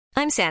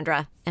I'm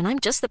Sandra, and I'm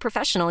just the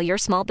professional your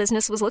small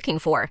business was looking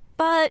for.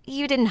 But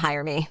you didn't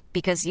hire me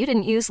because you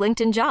didn't use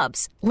LinkedIn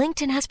Jobs.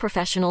 LinkedIn has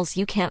professionals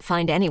you can't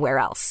find anywhere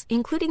else,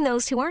 including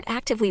those who aren't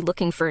actively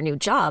looking for a new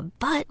job,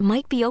 but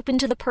might be open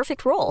to the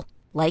perfect role,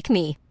 like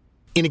me.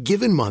 In a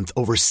given month,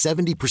 over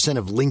 70%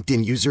 of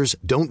LinkedIn users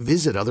don't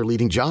visit other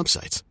leading job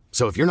sites.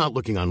 So if you're not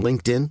looking on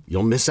LinkedIn,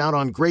 you'll miss out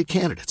on great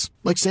candidates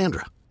like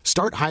Sandra.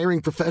 Start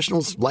hiring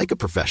professionals like a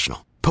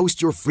professional.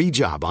 Post your free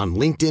job on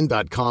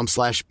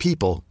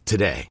linkedin.com/people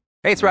today.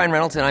 Hey, it's Ryan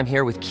Reynolds, and I'm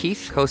here with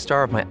Keith,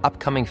 co-star of my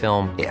upcoming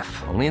film, If,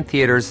 only in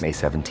theaters May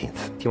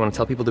 17th. Do you want to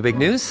tell people the big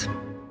news?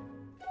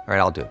 All right,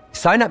 I'll do it.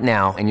 Sign up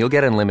now and you'll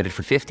get unlimited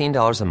for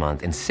 $15 a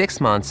month and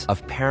 6 months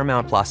of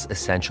Paramount Plus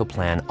Essential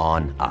Plan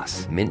on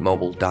us.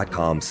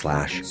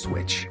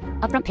 MintMobile.com/switch.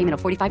 Upfront payment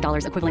of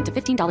 $45 equivalent to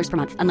 $15 per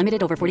month.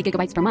 Unlimited over 40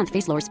 gigabytes per month.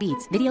 Face lower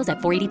speeds. Videos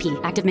at 480p.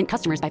 Active Mint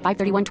customers by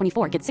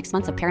 531.24 get 6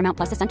 months of Paramount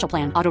Plus Essential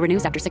Plan. Auto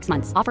renews after 6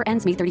 months. Offer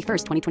ends May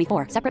 31st,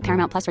 2024. Separate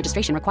Paramount Plus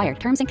registration required.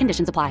 Terms and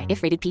conditions apply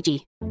if rated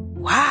PG.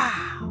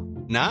 Wow.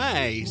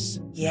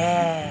 Nice.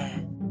 Yeah.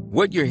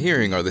 What you're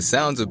hearing are the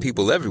sounds of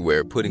people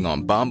everywhere putting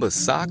on Bombas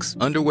socks,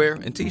 underwear,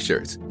 and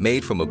T-shirts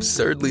made from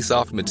absurdly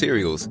soft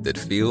materials that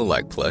feel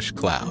like plush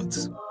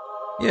clouds.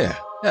 Yeah,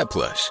 that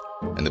plush.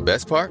 And the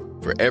best part?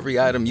 For every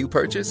item you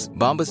purchase,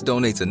 Bombas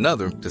donates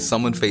another to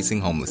someone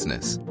facing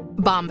homelessness.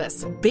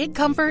 Bombas. Big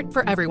comfort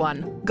for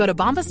everyone. Go to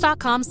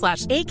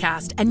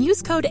bombas.com/ACAST and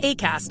use code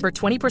ACAST for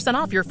 20%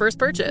 off your first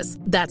purchase.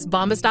 That's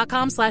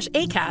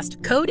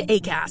bombas.com/ACAST. Code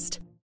ACAST.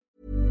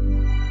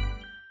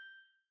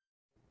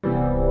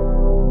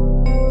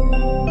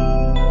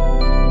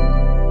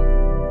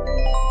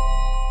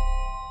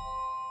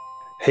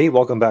 Hey,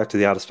 welcome back to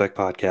the Out of Spec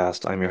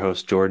podcast. I'm your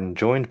host, Jordan,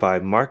 joined by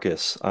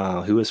Marcus,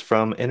 who is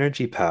from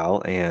Energy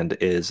Pal and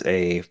is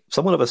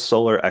somewhat of a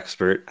solar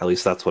expert. At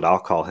least that's what I'll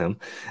call him.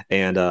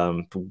 And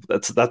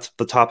that's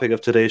the topic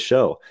of today's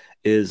show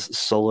is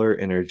solar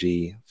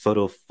energy,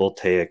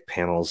 photovoltaic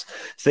panels,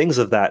 things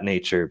of that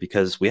nature,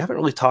 because we haven't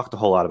really talked a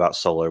whole lot about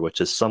solar,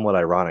 which is somewhat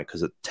ironic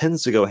because it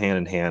tends to go hand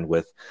in hand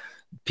with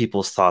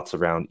people's thoughts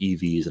around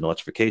EVs and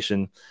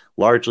electrification,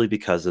 largely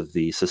because of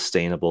the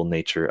sustainable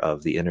nature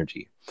of the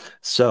energy.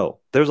 So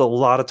there's a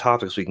lot of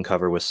topics we can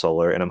cover with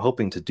solar, and I'm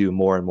hoping to do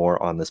more and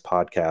more on this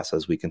podcast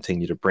as we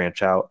continue to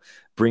branch out,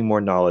 bring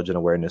more knowledge and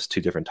awareness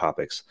to different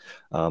topics.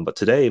 But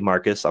today,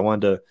 Marcus, I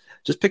wanted to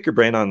just pick your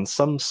brain on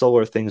some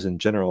solar things in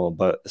general,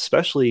 but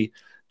especially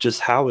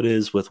just how it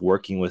is with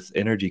working with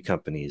energy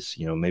companies,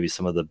 maybe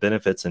some of the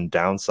benefits and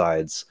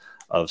downsides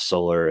of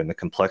solar and the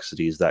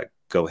complexities that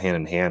go hand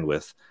in hand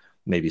with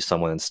maybe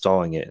someone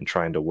installing it and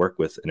trying to work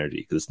with energy,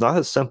 because it's not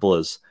as simple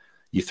as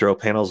you throw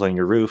panels on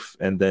your roof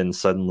and then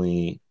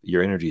suddenly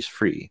your energy is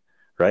free,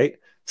 right?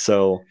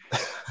 So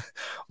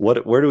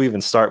where do we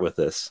even start with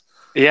this?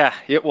 Yeah.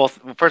 Well,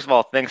 first of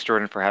all, thanks,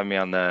 Jordan, for having me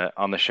on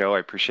the show. I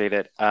appreciate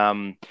it.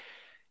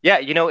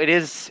 It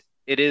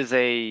is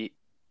a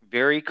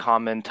very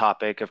common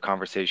topic of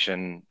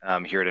conversation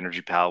here at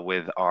Energy Pal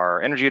with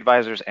our energy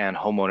advisors and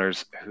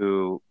homeowners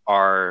who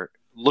are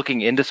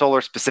looking into solar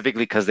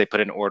specifically because they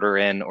put an order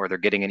in or they're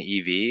getting an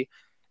EV,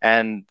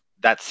 and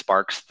that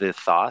sparks the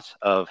thought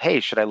of, hey,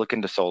 should I look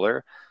into solar?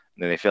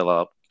 And then they fill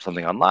out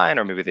something online,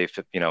 or maybe they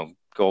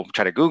go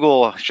try to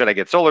Google, should I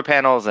get solar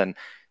panels? And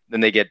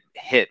then they get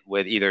hit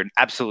with either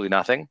absolutely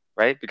nothing,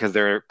 right? Because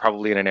they're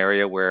probably in an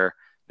area where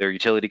their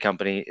utility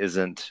company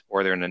isn't,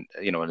 or they're in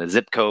a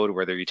zip code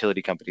where their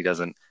utility company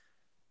doesn't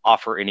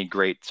offer any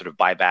great sort of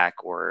buyback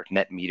or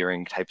net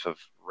metering types of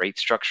rate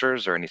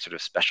structures or any sort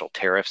of special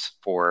tariffs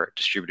for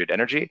distributed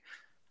energy,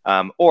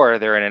 or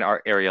they're in an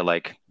area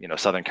like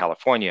Southern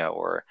California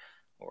or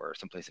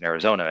someplace in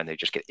Arizona, and they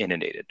just get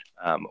inundated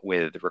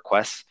with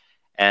requests.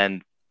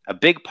 And a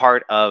big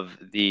part of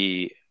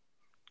the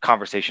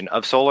conversation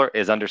of solar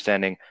is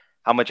understanding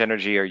how much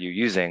energy are you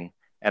using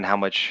and how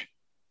much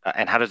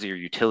and how does your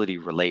utility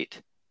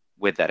relate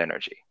with that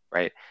energy,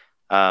 right?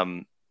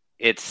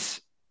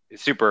 It's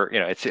super,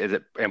 it's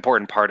an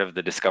important part of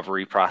the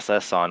discovery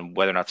process on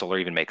whether or not solar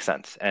even makes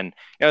sense. And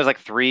there's like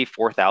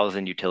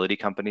 4,000 utility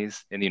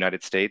companies in the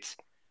United States,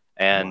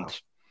 and wow.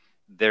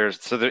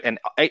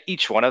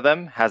 Each one of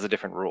them has a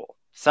different rule.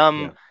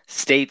 Some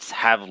states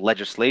have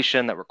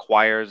legislation that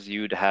requires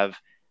you to have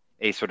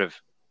a sort of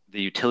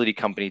the utility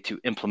company to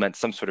implement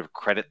some sort of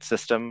credit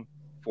system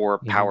for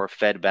power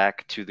fed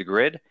back to the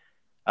grid.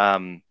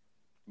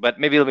 But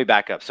maybe let me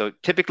back up. So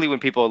typically when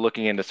people are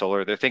looking into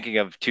solar, they're thinking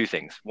of two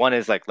things. One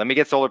is like, let me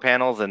get solar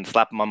panels and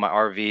slap them on my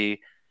RV,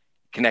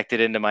 connect it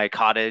into my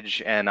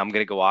cottage, and I'm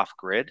going to go off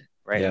grid,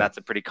 right? Yeah. And that's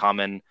a pretty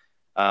common,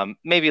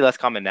 maybe less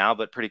common now,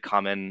 but pretty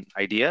common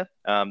idea.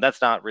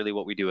 That's not really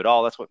what we do at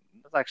all. That's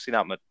actually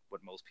not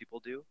what most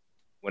people do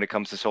when it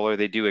comes to solar.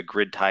 They do a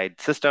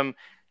grid-tied system,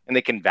 and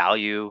they can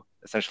value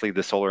essentially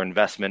the solar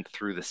investment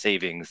through the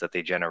savings that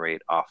they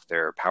generate off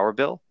their power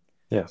bill.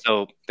 Yeah.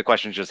 So the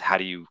question is just how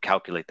do you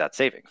calculate that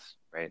savings,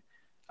 right?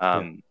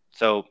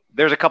 So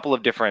there's a couple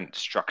of different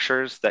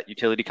structures that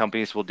utility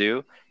companies will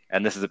do,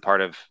 and this is a part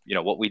of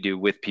what we do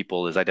with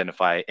people is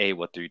identify A,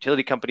 what their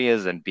utility company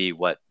is, and B,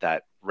 what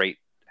that rate,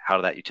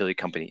 how that utility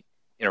company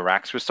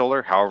interacts with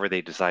solar, however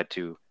they decide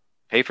to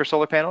pay for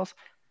solar panels.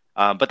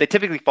 But they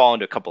typically fall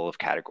into a couple of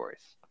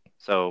categories.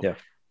 So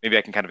maybe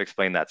I can kind of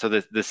explain that. So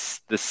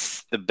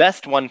the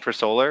best one for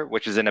solar,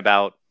 which is in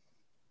about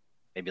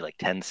maybe like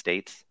 10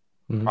 states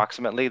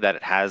approximately, that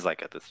it has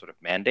like this sort of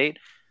mandate,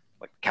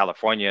 like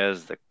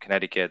California's, the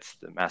Connecticut's,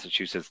 the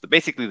Massachusetts,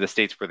 basically the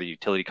states where the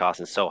utility cost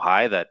is so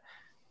high that,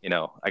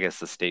 I guess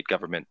the state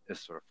government is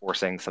sort of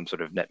forcing some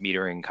sort of net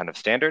metering kind of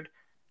standard.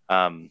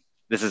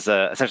 This is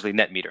essentially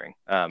net metering.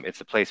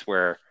 It's a place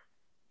where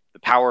the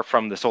power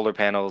from the solar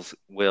panels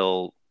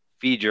will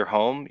feed your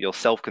home. You'll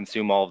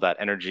self-consume all of that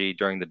energy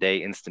during the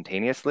day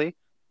instantaneously.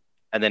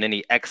 And then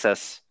any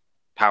excess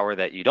power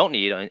that you don't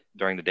need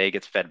during the day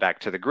gets fed back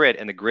to the grid.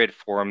 And the grid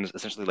forms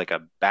essentially like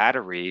a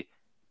battery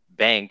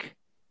bank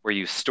where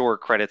you store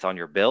credits on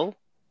your bill.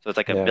 So it's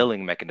like a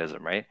billing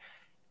mechanism, right?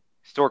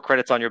 Store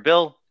credits on your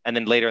bill, and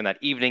then later in that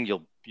evening,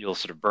 you'll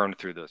sort of burn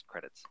through those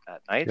credits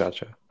at night.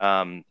 Gotcha.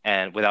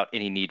 And without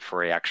any need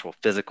for a actual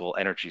physical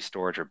energy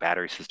storage or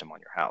battery system on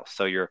your house.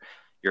 So you're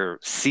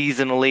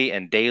seasonally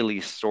and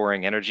daily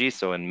storing energy.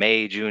 So in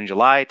May, June,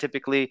 July,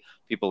 typically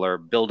people are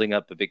building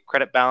up a big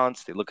credit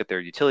balance. They look at their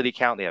utility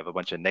count. They have a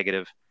bunch of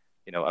negative,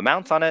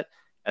 amounts on it.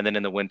 And then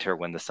in the winter,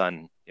 when the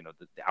sun,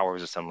 the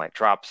hours of sunlight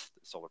drops,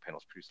 the solar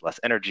panels produce less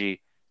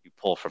energy. You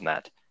pull from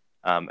that.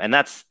 And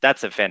that's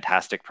a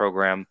fantastic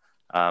program.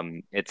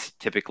 It's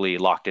typically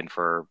locked in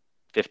for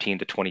 15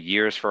 to 20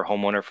 years for a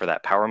homeowner for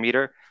that power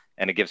meter.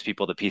 And it gives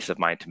people the peace of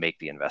mind to make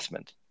the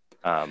investment.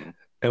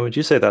 And would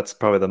you say that's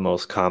probably the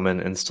most common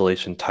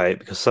installation type?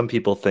 Because some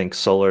people think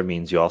solar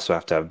means you also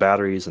have to have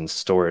batteries and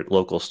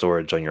local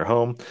storage on your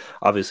home.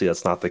 Obviously,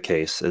 that's not the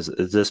case. Is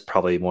this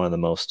probably one of the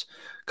most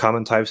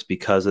common types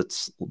because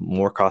it's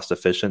more cost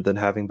efficient than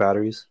having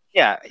batteries?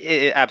 Yeah,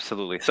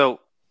 absolutely.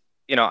 So,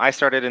 I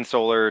started in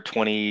solar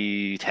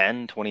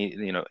 2010,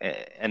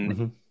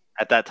 and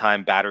at that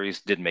time,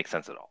 batteries didn't make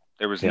sense at all.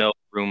 There was no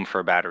room for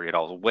a battery at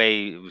all.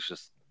 It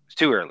was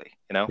too early,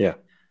 Yeah.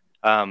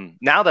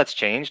 Now that's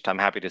changed, I'm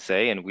happy to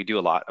say, and we do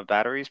a lot of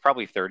batteries.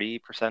 Probably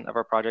 30% of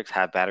our projects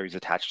have batteries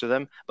attached to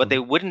them, but they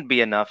wouldn't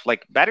be enough.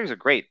 Like, batteries are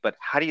great, but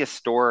how do you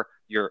store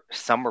your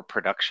summer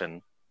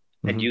production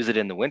and use it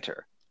in the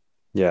winter?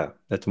 Yeah,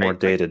 it's more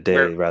day to day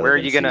rather than where are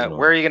you seasonal.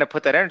 where are you gonna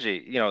put that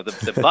energy?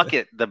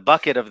 The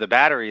bucket of the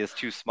battery is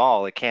too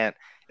small.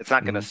 It's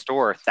not going to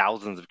store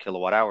thousands of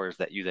kilowatt hours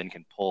that you then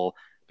can pull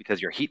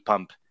because your heat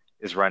pump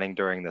is running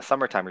during the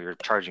summertime, or you're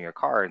charging your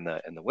car in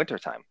the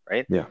wintertime,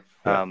 right? Yeah.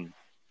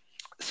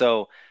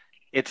 So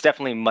it's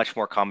definitely much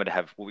more common to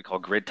have what we call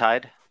grid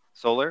tied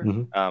solar.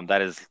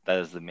 That is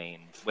the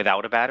main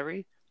without a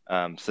battery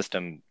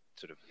system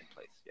sort of in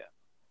place. Yeah.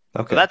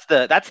 Okay.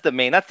 So that's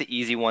the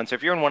easy one. So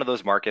if you're in one of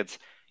those markets,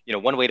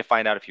 one way to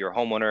find out if you're a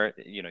homeowner,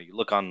 you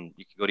can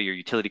go to your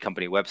utility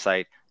company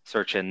website,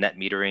 search in net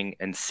metering,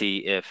 and see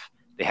if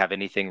they have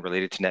anything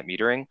related to net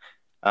metering.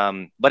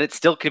 But it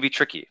still could be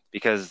tricky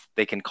because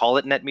they can call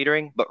it net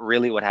metering, but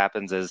really what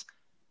happens is,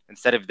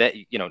 instead of that,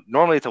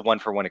 normally it's a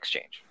 1-for-1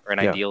 exchange, or an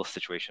ideal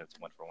situation, it's a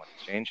 1-for-1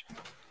 exchange,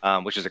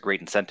 which is a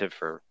great incentive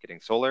for getting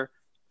solar.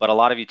 But a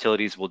lot of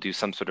utilities will do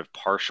some sort of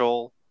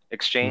partial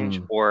exchange,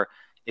 or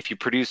if you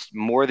produce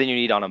more than you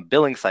need on a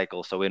billing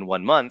cycle, so in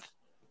 1 month,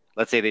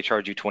 let's say they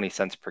charge you 20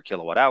 cents per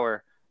kilowatt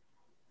hour,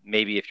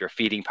 maybe if you're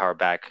feeding power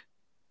back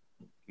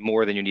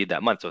more than you need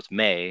that month, so it's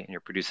May, and you're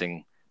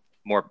producing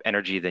more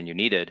energy than you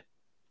needed,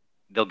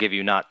 they'll give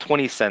you not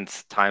 20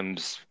 cents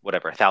times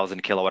whatever,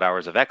 1,000 kilowatt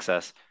hours of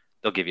excess,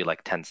 they'll give you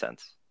like 10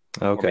 cents,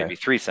 or maybe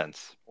 3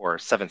 cents, or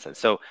 7 cents.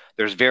 So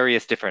there's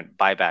various different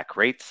buyback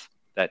rates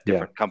that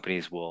different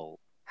companies will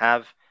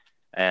have,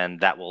 and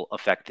that will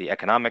affect the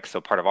economics. So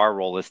part of our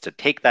role is to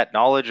take that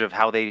knowledge of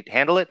how they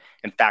handle it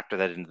and factor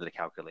that into the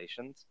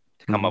calculations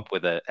to come up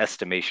with an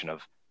estimation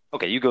of,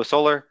 okay, you go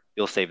solar,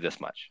 you'll save this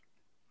much.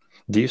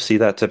 Do you see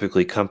that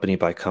typically company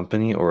by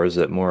company, or is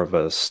it more of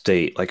a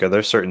state? Like, are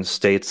there certain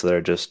states that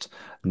are just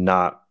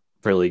not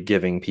really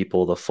giving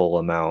people the full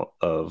amount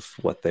of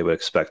what they would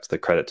expect the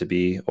credit to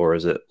be, or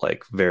is it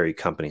like very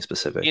company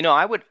specific?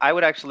 I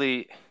would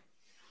actually,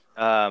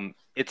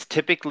 it's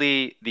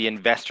typically the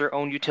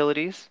investor-owned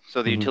utilities.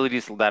 So the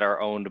utilities that are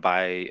owned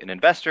by an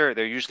investor,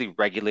 they're usually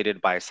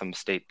regulated by some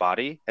state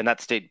body, and that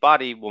state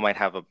body might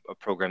have a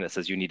program that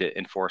says you need to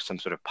enforce some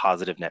sort of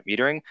positive net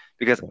metering,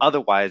 because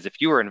otherwise, if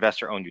you were an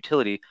investor-owned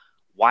utility,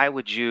 why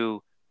would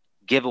you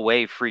give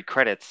away free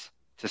credits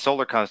to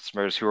solar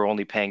customers who are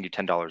only paying you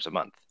 $10 a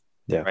month?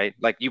 Yeah. Right?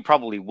 Like, you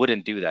probably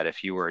wouldn't do that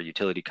if you were a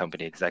utility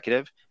company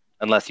executive,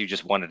 unless you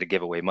just wanted to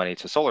give away money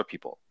to solar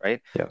people,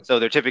 right? Yeah. So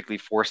they're typically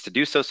forced to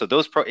do so. So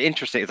those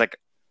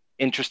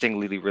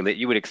interestingly related.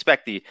 You would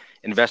expect the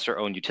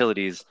investor-owned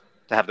utilities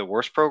to have the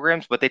worst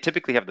programs, but they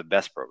typically have the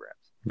best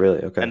programs. Really?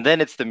 Okay. And then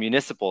it's the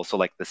municipal, so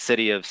like the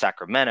city of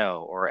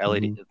Sacramento or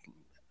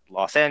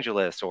Los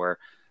Angeles, or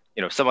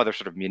some other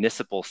sort of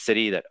municipal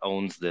city that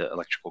owns the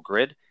electrical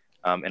grid,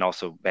 and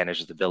also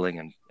manages the billing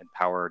and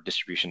power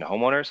distribution to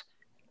homeowners.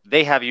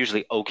 They have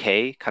usually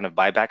okay kind of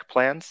buyback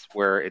plans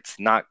where it's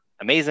not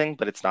amazing,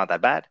 but it's not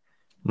that bad.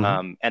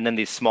 And then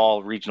these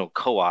small regional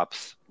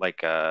co-ops,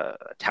 like a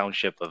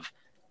township of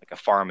like a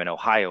farm in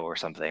Ohio or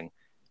something,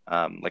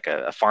 like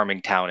a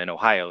farming town in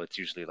Ohio. It's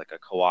usually like a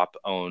co-op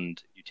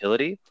owned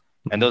utility,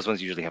 and those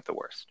ones usually have the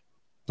worst.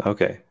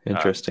 Okay,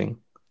 interesting.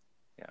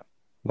 Yeah.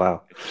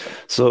 Wow.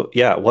 So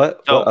yeah,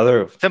 what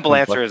other simple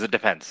answer is it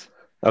depends.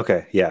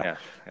 Okay, yeah.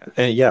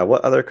 And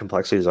what other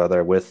complexities are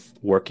there with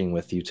working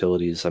with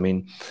utilities? I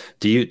mean,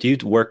 do you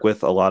work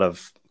with a lot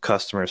of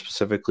customers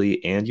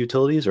specifically and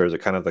utilities, or is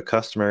it kind of the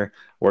customer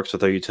works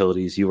with their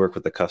utilities, you work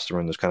with the customer,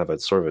 and there's kind of a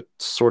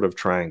sort of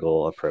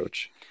triangle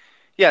approach?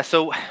 Yeah,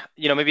 so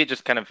maybe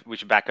just kind of we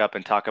should back up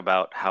and talk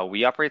about how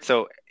we operate.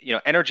 So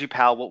Energy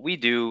Pal, what we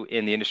do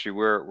in the industry,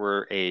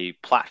 we're a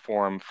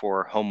platform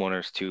for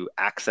homeowners to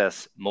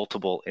access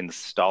multiple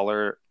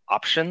installer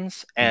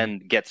options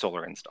and get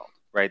solar installed,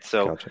 right?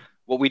 So Gotcha.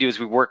 what we do is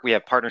we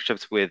have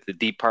partnerships with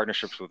deep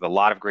partnerships with a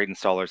lot of great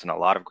installers and a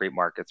lot of great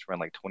markets. We're in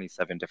like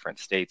 27 different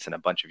states and a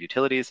bunch of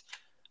utilities.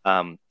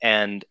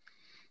 And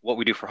what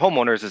we do for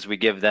homeowners is we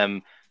give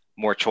them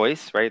more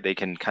choice, right? They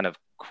can kind of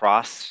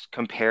cross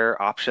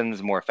compare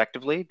options more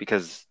effectively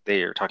because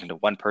they are talking to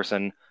one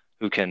person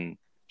who can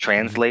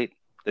translate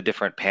the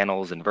different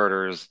panels,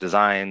 inverters,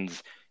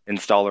 designs,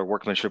 installer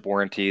workmanship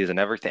warranties, and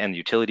everything, and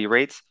utility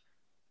rates,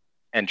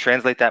 and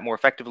translate that more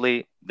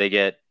effectively. They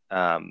get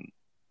the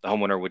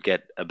homeowner would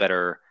get a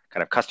better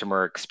kind of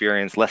customer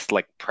experience, less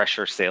like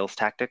pressure sales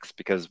tactics,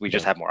 because we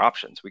just have more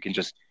options. We can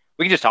just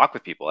talk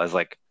with people as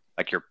like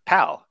your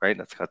pal, right?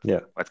 That's why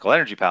it's called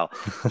Energy Pal.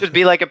 Just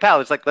be like a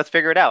pal. It's like, let's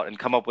figure it out and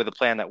come up with a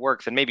plan that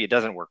works. And maybe it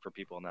doesn't work for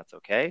people, and that's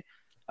okay.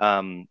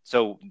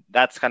 So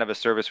that's kind of a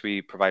service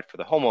we provide for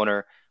the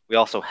homeowner. We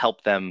also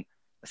help them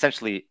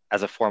essentially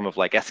as a form of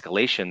like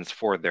escalations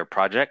for their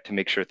project to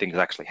make sure things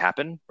actually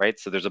happen, right?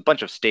 So there's a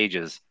bunch of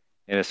stages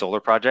in a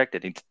solar project.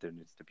 There needs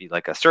to be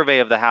like a survey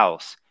of the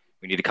house.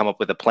 We need to come up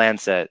with a plan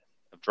set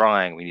of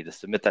drawing. We need to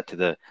submit that to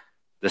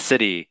the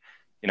city.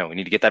 We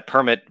need to get that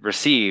permit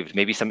received,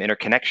 maybe some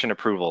interconnection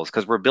approvals,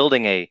 because we're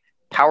building a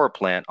power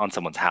plant on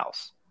someone's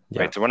house,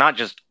 right? So we're not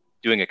just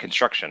doing a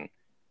construction.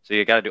 So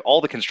you got to do all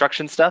the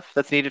construction stuff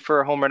that's needed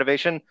for a home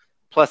renovation,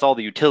 plus all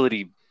the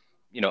utility,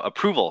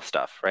 approval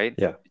stuff, right?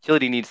 Yeah.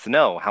 Utility needs to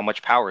know how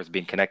much power is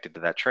being connected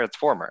to that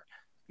transformer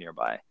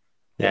nearby.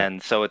 Yeah.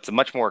 And so it's a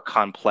much more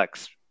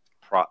complex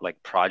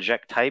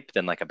project type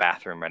than like a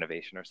bathroom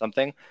renovation or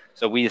something.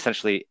 So we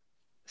essentially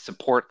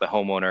support the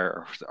homeowner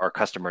or our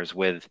customers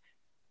with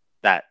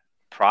that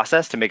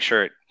process to make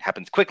sure it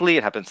happens quickly,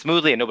 it happens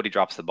smoothly, and nobody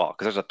drops the ball,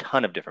 because there's a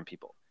ton of different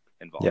people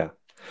involved.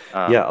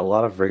 A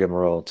lot of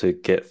rigmarole to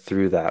get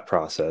through that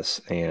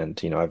process.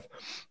 And I've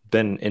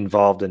been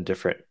involved in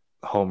different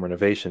home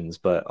renovations,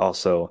 but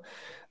also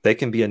they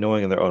can be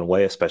annoying in their own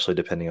way, especially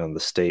depending on the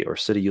state or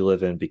city you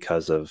live in,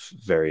 because of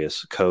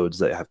various codes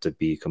that have to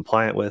be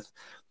compliant with.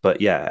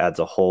 But yeah, it adds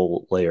a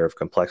whole layer of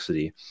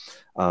complexity.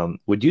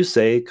 Would you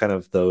say kind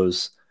of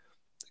those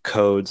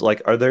codes,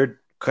 like, are there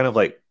kind of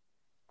like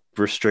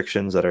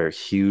restrictions that are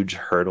huge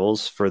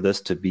hurdles for this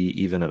to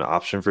be even an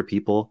option for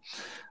people?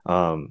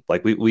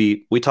 Like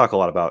we talk a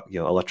lot about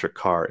electric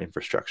car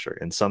infrastructure,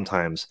 and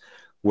sometimes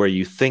where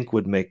you think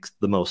would make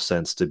the most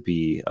sense to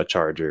be a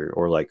charger,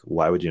 or like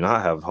why would you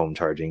not have home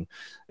charging,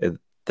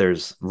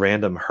 there's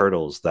random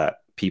hurdles that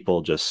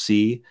people just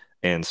see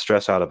and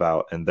stress out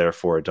about and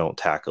therefore don't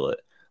tackle it.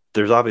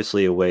 There's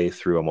obviously a way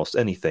through almost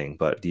anything,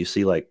 but do you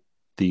see like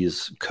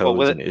these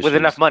codes and issues? With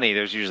enough money,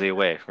 there's usually a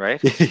way,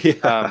 right?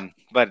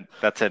 But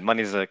that's it.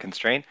 Money's a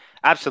constraint.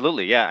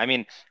 Absolutely. Yeah. I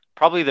mean,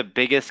 probably the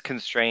biggest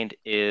constraint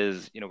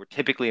is, we're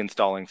typically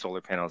installing solar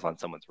panels on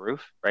someone's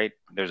roof, right?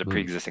 There's a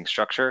pre-existing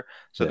structure.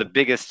 So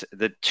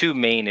the two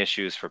main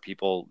issues for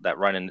people that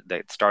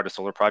that start a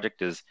solar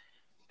project is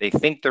they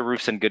think the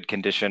roof's in good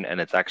condition and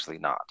it's actually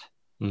not.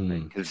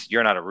 Because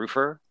you're not a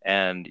roofer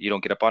and you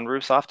don't get up on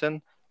roofs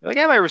often. You're like,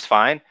 yeah, my roof's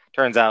fine.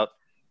 Turns out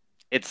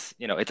it's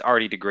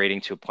already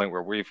degrading to a point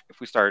where if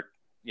we start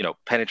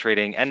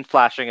penetrating and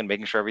flashing and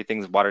making sure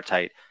everything's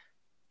watertight,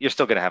 you're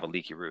still going to have a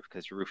leaky roof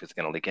because your roof is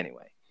going to leak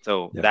anyway.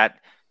 So that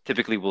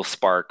typically will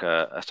spark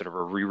a sort of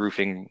a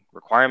re-roofing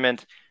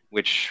requirement,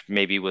 which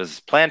maybe was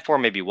planned for,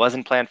 maybe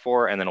wasn't planned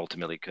for, and then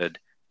ultimately could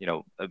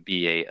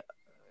be a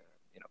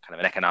kind of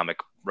an economic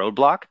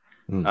roadblock.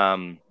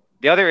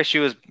 The other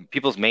issue is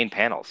people's main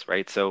panels,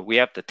 right? So we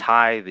have to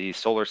tie the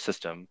solar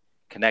system,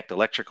 connect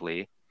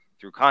electrically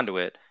through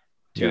conduit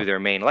to their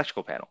main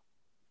electrical panel.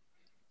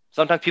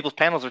 Sometimes people's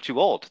panels are too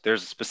old.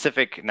 There's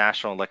specific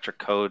National Electric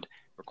Code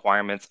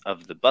requirements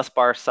of the bus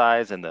bar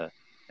size and the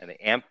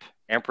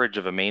amperage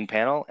of a main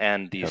panel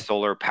and the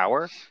solar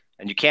power.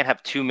 And you can't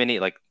have too many,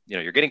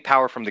 you're getting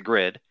power from the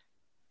grid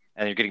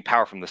and you're getting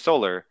power from the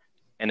solar.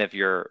 And if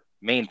your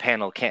main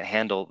panel can't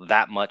handle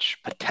that much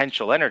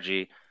potential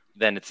energy,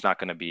 then it's not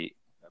going to be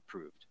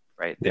approved,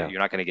 right? You're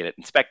not going to get it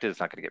inspected. It's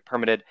not going to get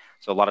permitted.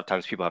 So a lot of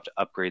times people have to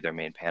upgrade their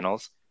main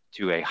panels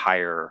to a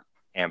higher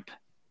amp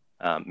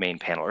main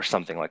panel or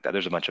something like that.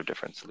 There's a bunch of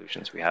different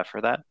solutions we have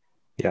for that.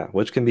 Yeah,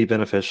 which can be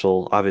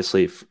beneficial,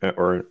 obviously,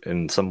 or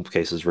in some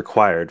cases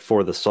required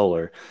for the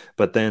solar,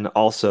 but then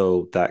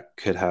also that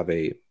could have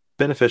a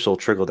beneficial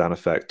trickle down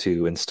effect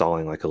to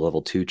installing like a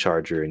level 2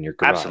 charger in your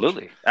garage.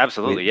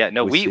 Absolutely. Yeah.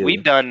 No,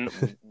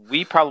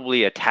 we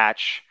probably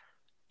attach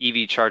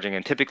EV charging,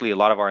 and typically a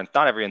lot of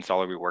not every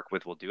installer we work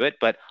with will do it,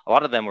 but a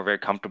lot of them were very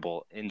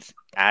comfortable in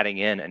adding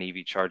in an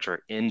EV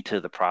charger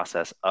into the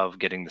process of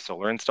getting the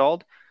solar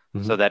installed,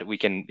 so that we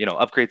can,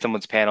 upgrade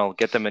someone's panel,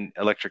 get them an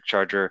electric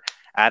charger,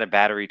 add a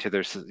battery to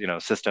their,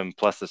 system,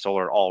 plus the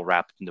solar, all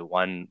wrapped into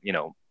one,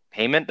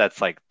 payment that's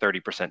like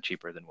 30%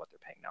 cheaper than what they're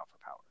paying now for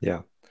power.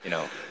 Yeah.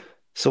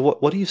 So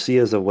what do you see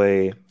as a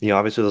way,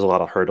 obviously there's a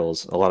lot of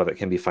hurdles, a lot of it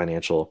can be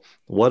financial.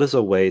 What is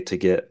a way to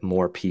get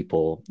more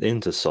people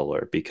into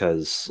solar?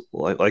 Because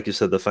like you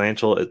said, the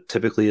financial, it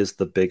typically is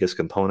the biggest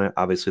component.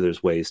 Obviously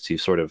there's ways to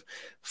sort of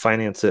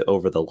finance it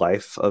over the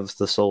life of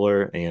the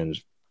solar,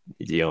 and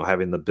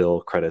having the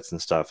bill credits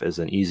and stuff is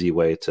an easy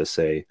way to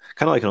say,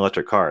 kind of like an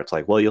electric car. It's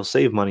like, well, you'll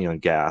save money on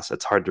gas.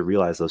 It's hard to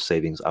realize those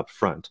savings up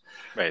front.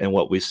 Right. And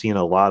what we've seen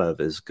a lot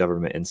of is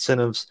government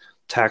incentives,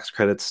 tax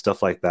credits,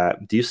 stuff like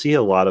that. Do you see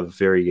a lot of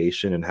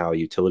variation in how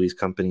utilities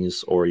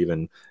companies or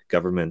even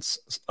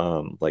governments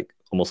like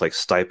almost like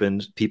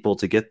stipend people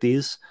to get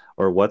these?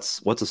 Or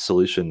what's a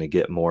solution to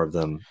get more of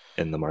them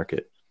in the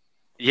market?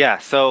 Yeah,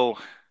 so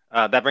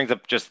that brings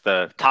up just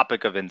the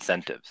topic of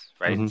incentives,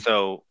 right?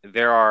 So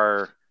there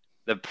are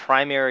the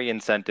primary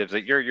incentives.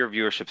 Like your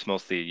viewership's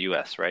mostly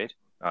US, right?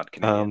 Not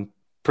Canadian.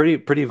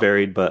 Pretty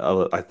varied,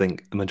 but I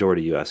think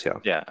majority US, yeah.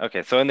 Yeah.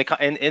 Okay. So in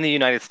the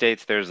United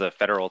States, there's a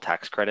federal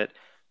tax credit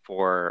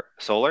for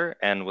solar,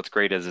 and what's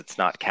great is it's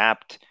not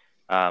capped.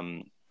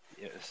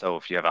 So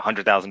if you have a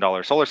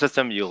 $100,000 solar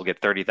system, you'll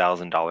get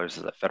 $30,000 as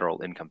a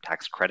federal income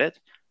tax credit.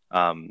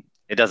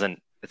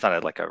 It's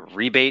not like a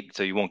rebate,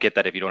 so you won't get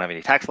that if you don't have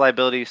any tax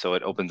liability. So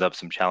it opens up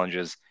some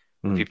challenges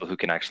for people who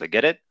can actually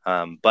get it.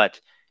 But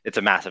it's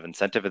a massive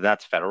incentive, and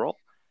that's federal.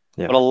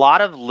 Yeah. But a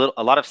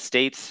lot of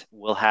states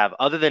will have,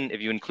 other than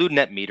if you include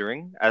net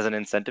metering as an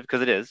incentive,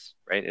 because it is,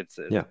 right? It's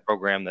a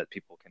program that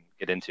people can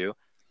get into.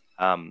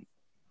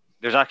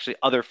 There's actually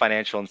other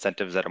financial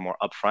incentives that are more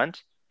upfront.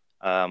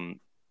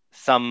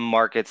 Some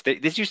markets,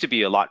 this used to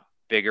be a lot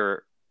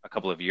bigger a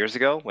couple of years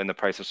ago when the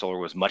price of solar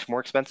was much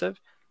more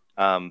expensive.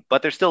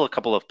 But there's still a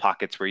couple of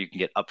pockets where you can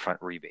get upfront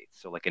rebates.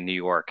 So like in New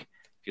York,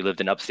 if you lived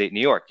in upstate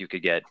New York, you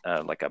could get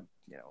like a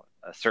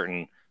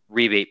certain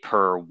rebate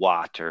per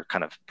watt or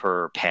kind of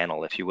per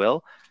panel, if you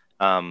will,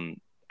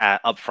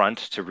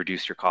 upfront to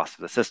reduce your cost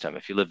of the system.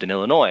 If you lived in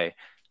Illinois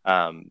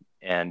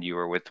and you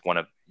were with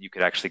you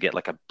could actually get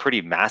like a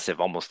pretty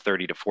massive, almost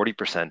 30 to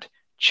 40%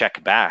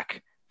 check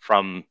back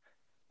from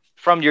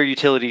your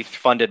utility,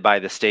 funded by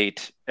the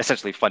state,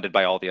 essentially funded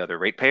by all the other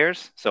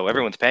ratepayers. So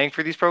everyone's paying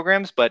for these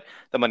programs, but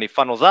the money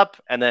funnels up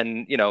and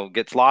then,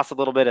 gets lost a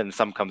little bit, and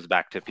some comes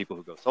back to people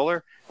who go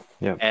solar.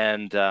 Yeah.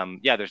 And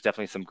there's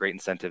definitely some great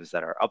incentives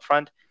that are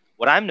upfront.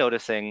 What I'm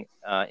noticing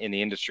in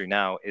the industry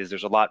now is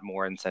there's a lot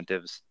more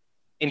incentives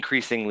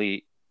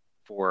increasingly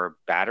for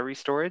battery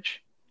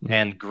storage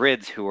and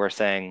grids who are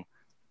saying,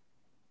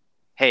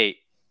 hey,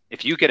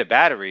 if you get a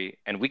battery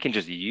and we can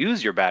just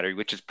use your battery,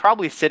 which is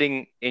probably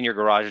sitting in your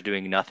garage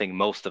doing nothing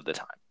most of the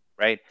time,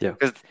 right? Yeah.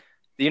 Because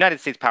the United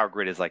States power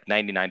grid is like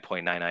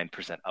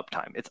 99.99%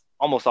 uptime. It's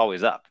almost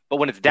always up. But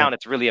when it's down,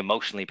 it's really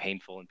emotionally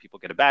painful. And people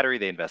get a battery,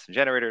 they invest in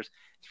generators.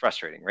 It's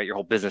frustrating, right? Your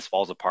whole business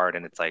falls apart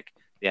and it's like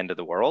the end of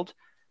the world.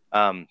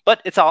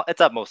 But it's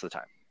up most of the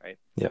time, right?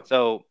 Yeah.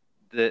 So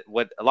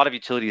what a lot of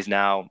utilities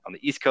now on the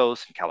East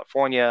Coast in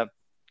California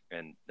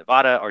and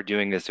Nevada are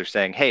doing is they're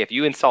saying, hey, if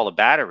you install a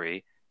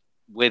battery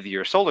with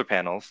your solar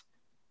panels,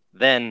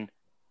 then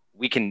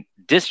we can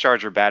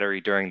discharge your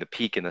battery during the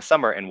peak in the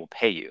summer and we'll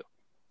pay you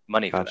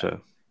money for that.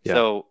 Yeah.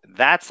 So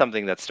that's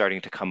something that's starting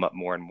to come up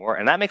more and more.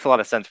 And that makes a lot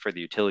of sense for the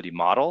utility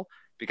model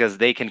because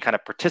they can kind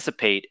of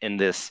participate in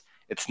this.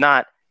 It's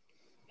not,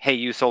 hey,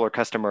 you solar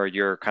customer,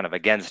 you're kind of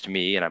against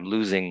me and I'm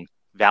losing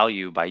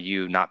value by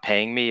you not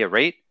paying me a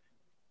rate,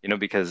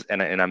 because,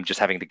 and I'm just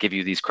having to give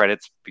you these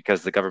credits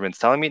because the government's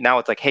telling me. Now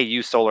it's like, hey,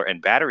 you solar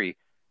and battery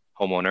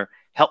homeowner,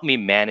 help me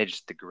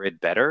manage the grid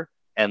better.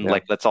 And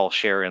let's all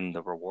share in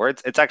the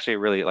rewards. It's actually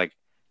really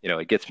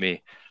it gets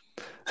me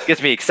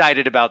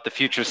excited about the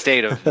future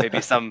state of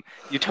maybe some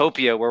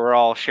utopia where we're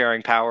all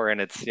sharing power and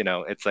it's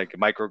like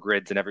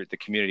microgrids and the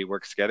community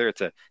works together.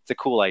 It's a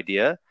cool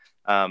idea.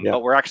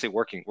 But we're actually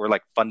we're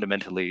like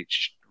fundamentally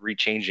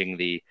rechanging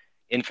the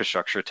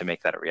infrastructure to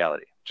make that a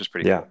reality, which is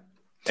pretty cool.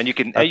 And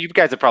you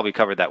guys have probably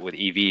covered that with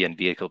EV and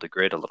vehicle to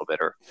grid a little bit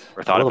or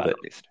thought about it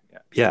at least.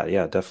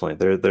 Yeah,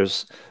 definitely.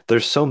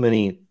 There's so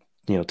many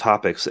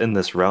topics in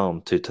this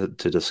realm to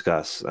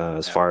discuss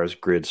as far as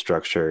grid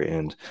structure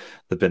and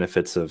the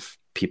benefits of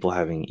people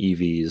having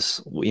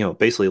EVs,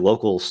 basically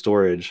local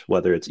storage,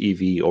 whether it's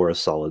EV or a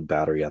solid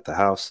battery at the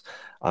house.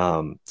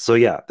 So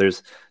yeah,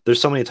 there's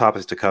so many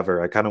topics to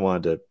cover. I kind of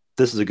wanted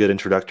this is a good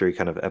introductory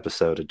kind of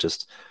episode of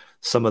just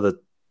some of the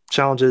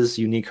challenges,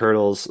 unique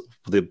hurdles,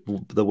 the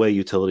way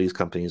utilities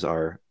companies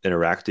are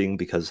interacting,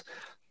 because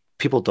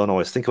people don't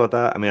always think about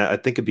that. I mean, I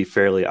think it'd be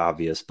fairly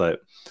obvious,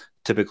 but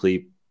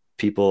typically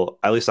people,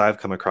 at least I've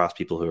come across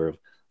people who are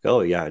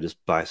oh yeah, I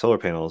just buy solar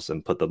panels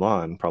and put them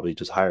on, probably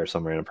just hire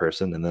some random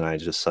person, and then I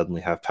just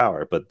suddenly have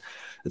power. But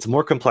it's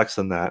more complex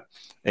than that.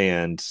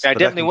 And I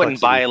definitely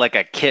wouldn't buy like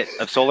a kit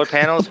of solar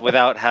panels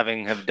without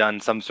having have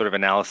done some sort of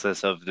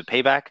analysis of the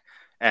payback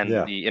and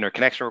the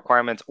interconnection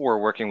requirements, or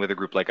working with a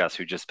group like us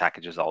who just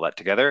packages all that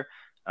together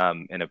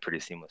in a pretty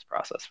seamless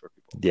process for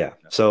people. Yeah.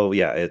 So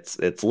yeah,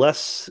 it's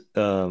less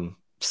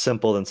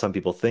simple than some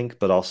people think,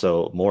 but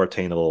also more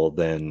attainable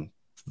than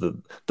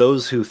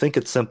those who think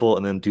it's simple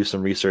and then do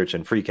some research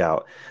and freak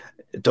out.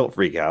 Don't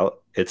freak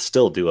out. It's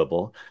still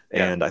doable.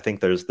 And I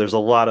think there's a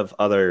lot of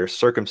other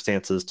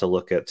circumstances to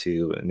look at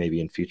too, maybe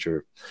in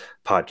future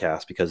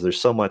podcasts, because there's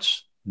so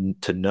much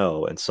to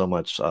know and so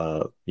much,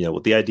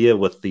 the idea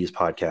with these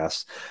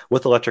podcasts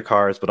with electric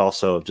cars, but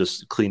also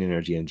just clean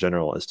energy in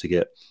general, is to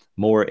get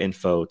more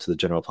info to the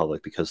general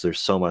public, because there's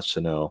so much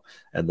to know.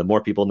 And the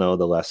more people know,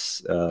 the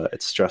less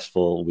it's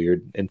stressful,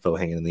 weird info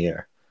hanging in the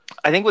air.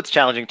 I think what's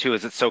challenging too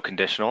is it's so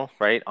conditional,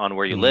 right, on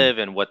where you live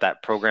and what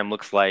that program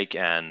looks like,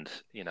 and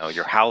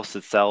your house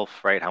itself,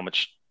 right? How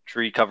much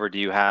tree cover do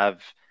you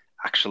have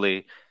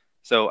actually?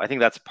 So I think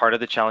that's part of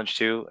the challenge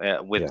too,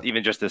 with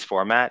even just this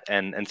format.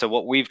 And so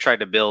what we've tried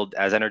to build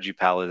as Energy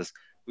Pal is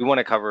we want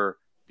to cover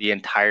the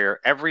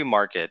every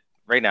market.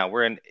 Right now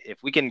we're in, if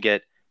we can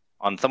get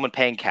on someone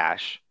paying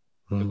cash,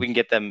 if we can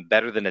get them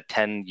better than a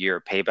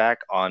 10-year payback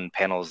on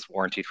panels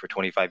warranted for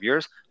 25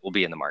 years, we'll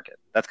be in the market.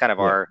 That's kind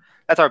of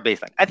that's our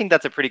baseline. I think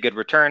that's a pretty good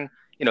return.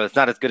 It's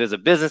not as good as a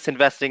business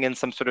investing in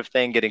some sort of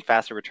thing, getting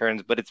faster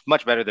returns, but it's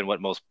much better than what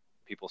most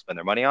people spend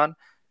their money on.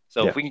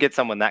 So if we can get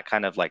someone that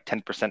kind of like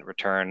 10%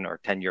 return or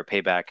 10-year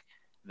payback,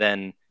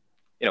 then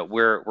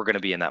we're going to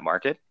be in that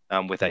market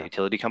with that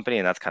utility company,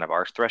 and that's kind of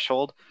our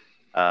threshold.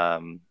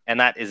 And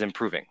that is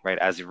improving, right?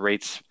 As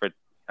rates,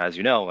 as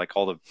you know, like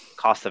all the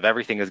cost of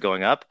everything is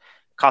going up.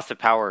 Cost of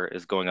power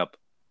is going up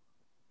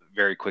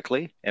very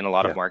quickly in a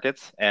lot of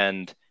markets,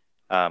 and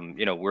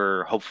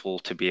we're hopeful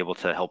to be able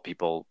to help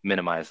people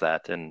minimize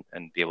that and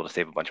be able to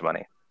save a bunch of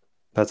money.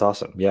 That's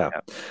awesome. Yeah.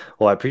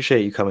 Well, I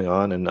appreciate you coming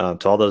on, and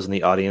to all those in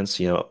the audience,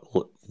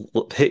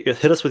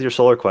 hit us with your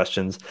solar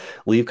questions.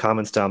 Leave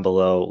comments down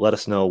below. Let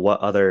us know what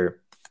other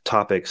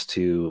topics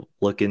to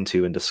look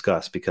into and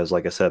discuss, because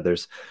like I said,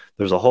 there's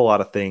a whole lot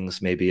of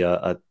things. Maybe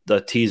a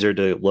teaser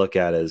to look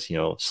at is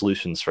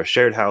solutions for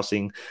shared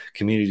housing,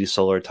 community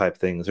solar type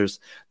things.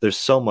 There's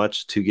so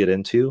much to get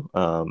into,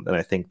 and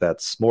I think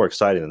that's more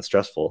exciting than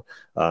stressful.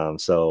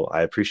 So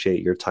I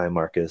appreciate your time,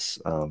 Marcus,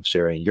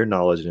 sharing your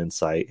knowledge and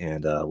insight,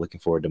 and looking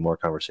forward to more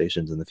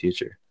conversations in the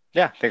future.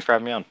 Yeah, thanks for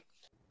having me on.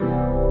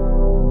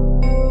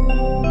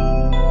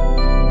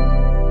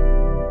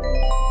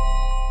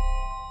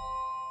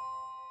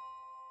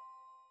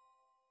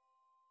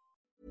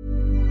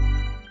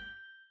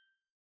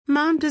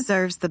 Mom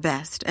deserves the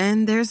best,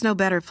 and there's no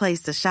better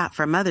place to shop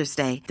for Mother's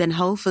Day than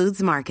Whole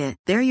Foods Market.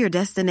 They're your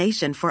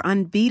destination for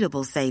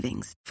unbeatable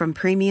savings, from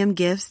premium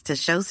gifts to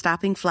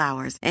show-stopping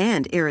flowers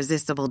and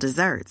irresistible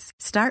desserts.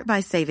 Start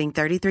by saving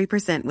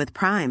 33% with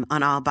Prime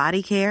on all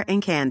body care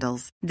and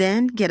candles.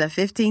 Then get a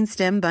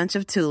 15-stem bunch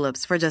of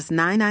tulips for just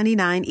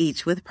 $9.99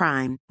 each with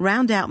Prime.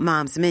 Round out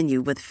Mom's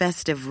menu with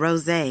festive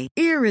rosé,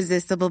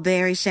 irresistible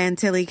berry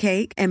chantilly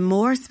cake, and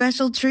more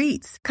special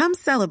treats. Come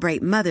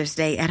celebrate Mother's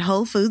Day at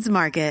Whole Foods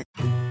Market.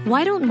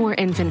 Why don't more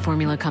infant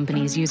formula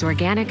companies use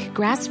organic,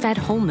 grass-fed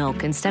whole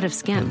milk instead of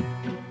skim?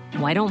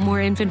 Why don't more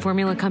infant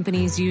formula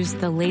companies use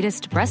the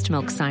latest breast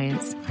milk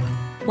science?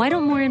 Why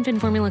don't more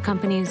infant formula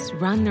companies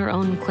run their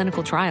own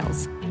clinical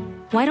trials?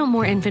 Why don't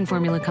more infant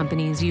formula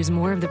companies use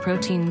more of the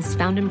proteins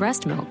found in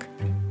breast milk?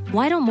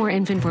 Why don't more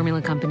infant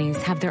formula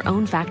companies have their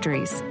own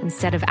factories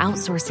instead of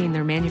outsourcing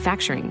their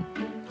manufacturing?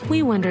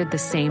 We wondered the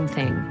same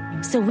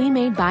thing. So we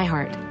made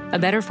ByHeart, a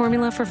better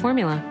formula for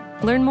formula.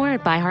 Learn more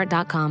at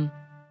byheart.com.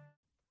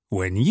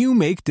 When you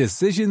make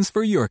decisions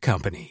for your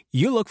company,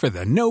 you look for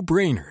the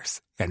no-brainers.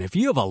 And if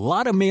you have a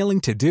lot of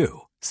mailing to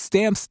do,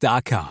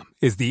 Stamps.com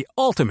is the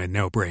ultimate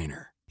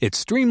no-brainer. It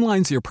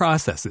streamlines your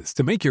processes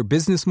to make your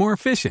business more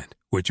efficient,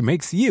 which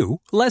makes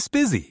you less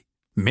busy.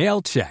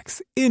 Mail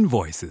checks,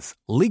 invoices,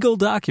 legal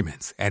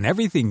documents, and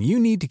everything you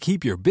need to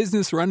keep your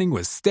business running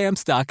with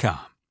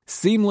Stamps.com.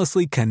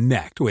 Seamlessly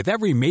connect with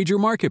every major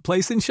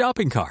marketplace and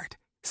shopping cart.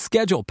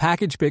 Schedule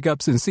package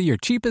pickups and see your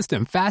cheapest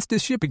and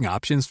fastest shipping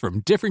options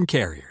from different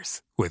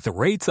carriers, with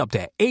rates up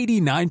to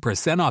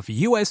 89% off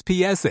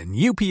USPS and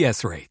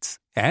UPS rates.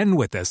 And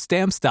with the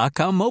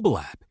Stamps.com mobile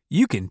app,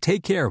 you can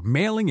take care of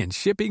mailing and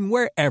shipping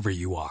wherever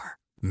you are.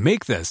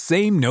 Make the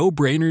same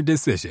no-brainer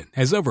decision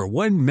as over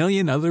 1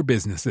 million other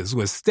businesses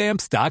with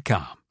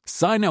Stamps.com.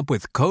 Sign up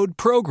with code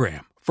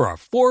PROGRAM for a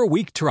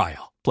 4-week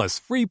trial, plus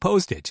free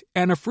postage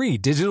and a free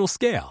digital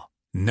scale.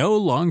 No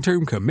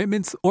long-term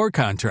commitments or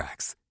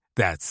contracts.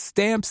 That's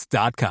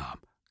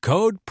Stamps.com.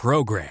 Code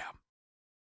PROGRAM.